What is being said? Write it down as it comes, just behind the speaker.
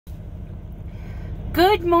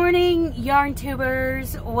Good morning, yarn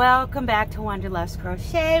tubers. Welcome back to Wanderlust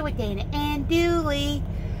Crochet with Dana and Dooley.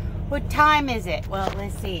 What time is it? Well,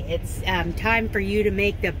 let's see. It's time for you to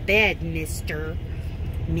make the bed, Mr.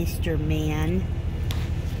 Man.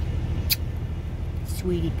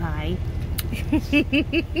 Sweetie pie.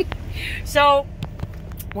 So,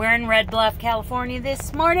 we're in Red Bluff, California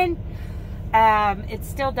this morning. It's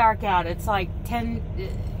still dark out. It's like 10,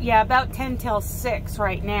 about 10 till 6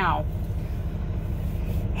 right now.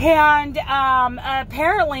 And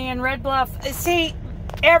apparently in Red Bluff, see,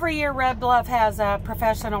 every year Red Bluff has a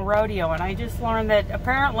professional rodeo, and I just learned that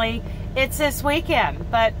apparently it's this weekend.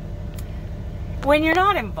 But when you're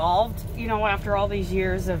not involved, you know, after all these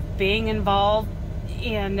years of being involved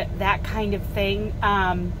in that kind of thing,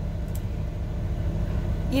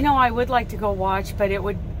 you know, I would like to go watch, but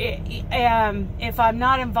if I'm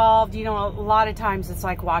not involved, you know, a lot of times it's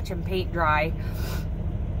like watching paint dry.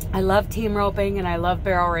 I love team roping and I love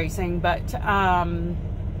barrel racing, but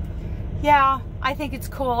yeah, I think it's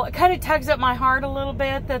cool. It kind of tugs at my heart a little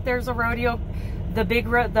bit that there's a rodeo,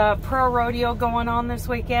 the pro rodeo going on this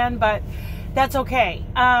weekend, but that's okay.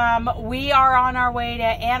 We are on our way to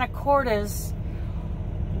Anacortes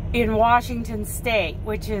in Washington State,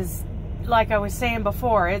 which is, like I was saying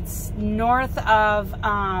before, it's north of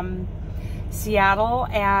Seattle,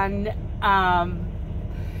 and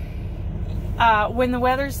when the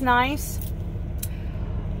weather's nice,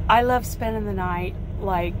 I love spending the night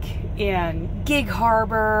like in Gig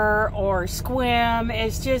Harbor or Squim.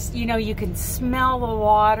 It's just, you know, you can smell the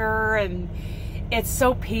water and it's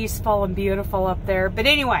so peaceful and beautiful up there. But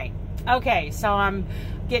anyway, okay, so I'm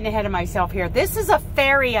getting ahead of myself here. This is a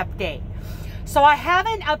fairy update. So I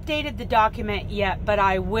haven't updated the document yet, but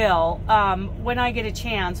I will when I get a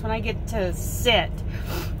chance, when I get to sit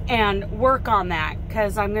and work on that,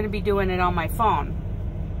 because I'm going to be doing it on my phone.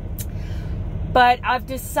 But I've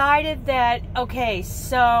decided that, okay,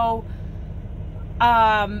 so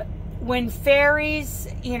when Fairies,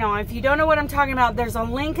 you know, if you don't know what I'm talking about, there's a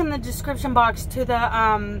link in the description box to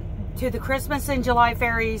the Christmas in July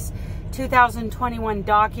Fairies 2021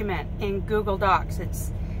 document in Google Docs.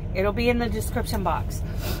 It'll be in the description box.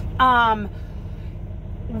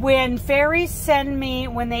 When Fairies send me,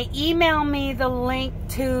 when they email me the link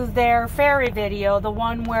to their fairy video, the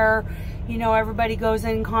one where, you know, everybody goes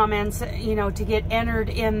in comments, you know, to get entered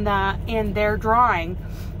in their drawing,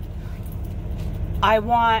 I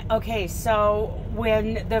want, okay, so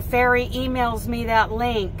when the fairy emails me that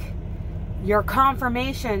link, your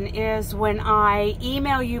confirmation is when I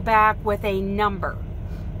email you back with a number.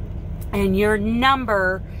 And your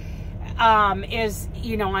number is,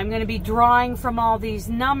 you know, I'm going to be drawing from all these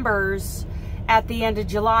numbers at the end of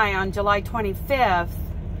July, on July 25th,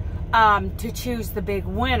 to choose the big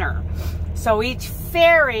winner. So each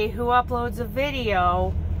fairy who uploads a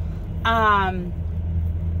video,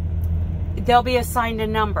 they'll be assigned a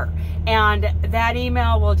number. And that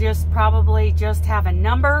email will probably just have a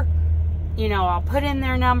number. You know, I'll put in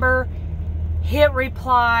their number, hit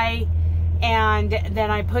reply, and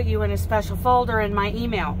then I put you in a special folder in my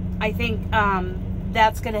email. I think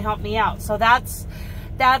that's going to help me out. So that's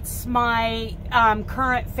my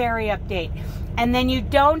current fairy update. And then you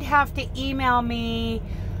don't have to email me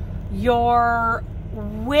your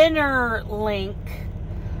winner link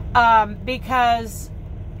because,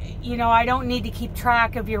 you know, I don't need to keep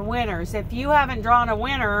track of your winners. If you haven't drawn a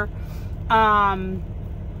winner,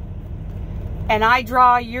 and I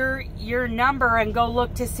draw your number and go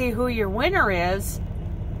look to see who your winner is,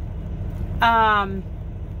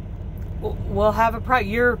 we'll have a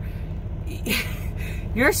problem.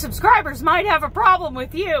 Your subscribers might have a problem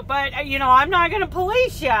with you, but, you know, I'm not going to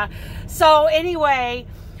police you. So anyway,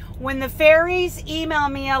 when the fairies email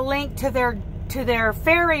me a link to their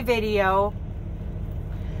fairy video,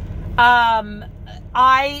 and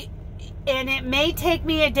it may take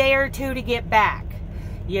me a day or two to get back.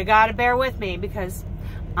 You gotta bear with me because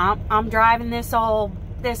I'm driving this old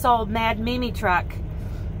Mad Mimi truck,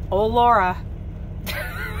 old Laura.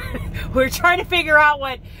 We're trying to figure out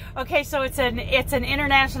what. Okay, so it's an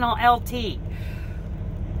international LT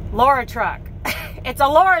Laura truck. It's a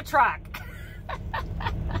Laura truck.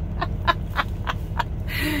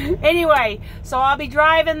 Anyway, so I'll be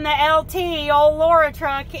driving the LT old Laura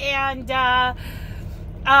truck, and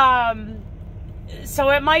so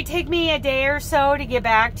it might take me a day or so to get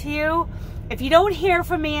back to you. If you don't hear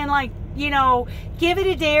from me in, like, you know, give it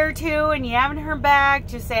a day or two and you haven't heard back,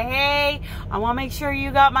 just say, hey, I want to make sure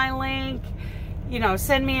you got my link. You know,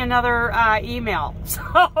 send me another email.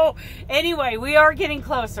 So anyway, we are getting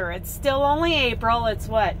closer. It's still only April. It's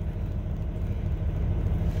what?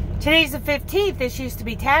 Today's the 15th. This used to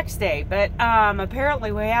be tax day, but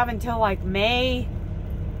apparently we have until like May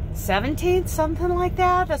 17th, something like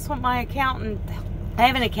that. That's what my accountant, I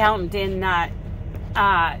have an accountant in Napa,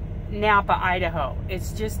 Idaho.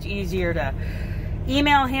 It's just easier to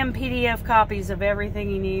email him PDF copies of everything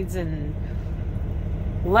he needs and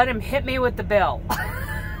let him hit me with the bill.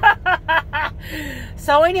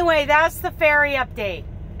 So anyway, that's the fairy update.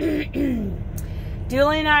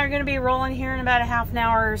 Dooley and I are going to be rolling here in about a half an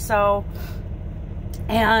hour or so.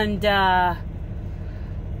 And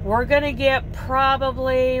we're going to get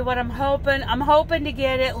probably what I'm hoping to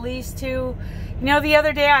get at least to, you know, the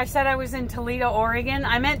other day I said I was in Toledo, Oregon.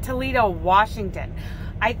 I meant Toledo, Washington.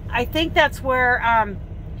 I think that's where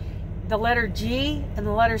the letter G and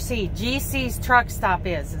the letter C, GC's truck stop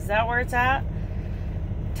is. Is that where it's at?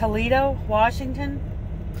 Toledo, Washington?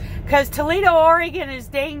 Because Toledo, Oregon is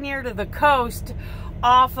dang near to the coast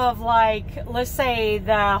off of, like, let's say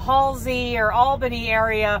the Halsey or Albany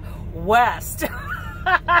area west.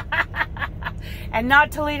 And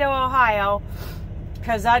not Toledo, Ohio,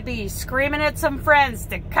 because I'd be screaming at some friends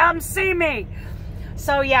to come see me.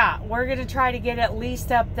 So yeah, we're going to try to get at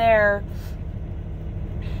least up there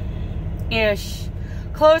ish,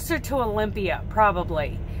 closer to Olympia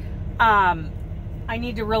probably. I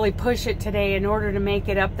need to really push it today in order to make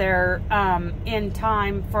it up there in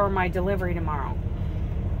time for my delivery tomorrow.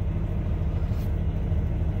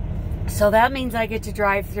 So that means I get to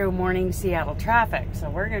drive through morning Seattle traffic. So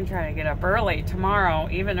we're going to try to get up early tomorrow,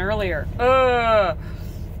 even earlier.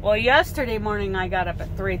 Well, yesterday morning I got up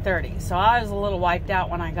at 3:30. So I was a little wiped out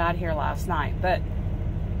when I got here last night. But,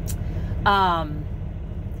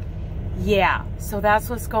 yeah. So that's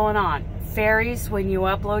what's going on. Fairies, when you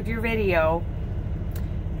upload your video,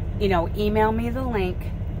 you know, email me the link,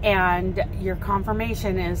 and your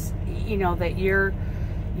confirmation is, you know, that your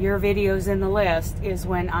video's in the list is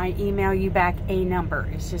when I email you back a number.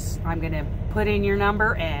 It's just, I'm going to put in your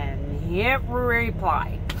number and hit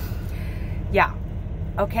reply. Yeah.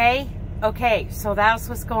 Okay? Okay, so that's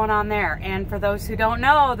what's going on there. And for those who don't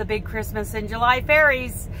know, the big Christmas in July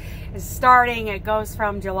Fairies is starting. It goes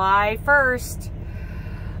from July 1st.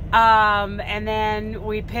 And then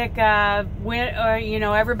we pick you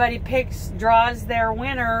know, everybody draws their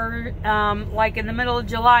winner, like in the middle of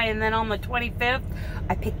July, and then on the 25th,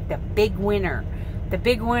 I pick the big winner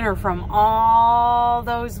from all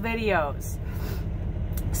those videos.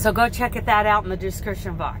 So go check that out in the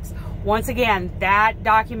description box. Once again, that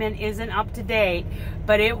document isn't up to date,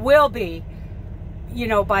 but it will be, you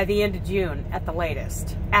know, by the end of June at the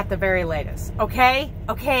latest, at the very latest. Okay?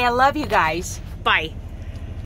 Okay, I love you guys. Bye.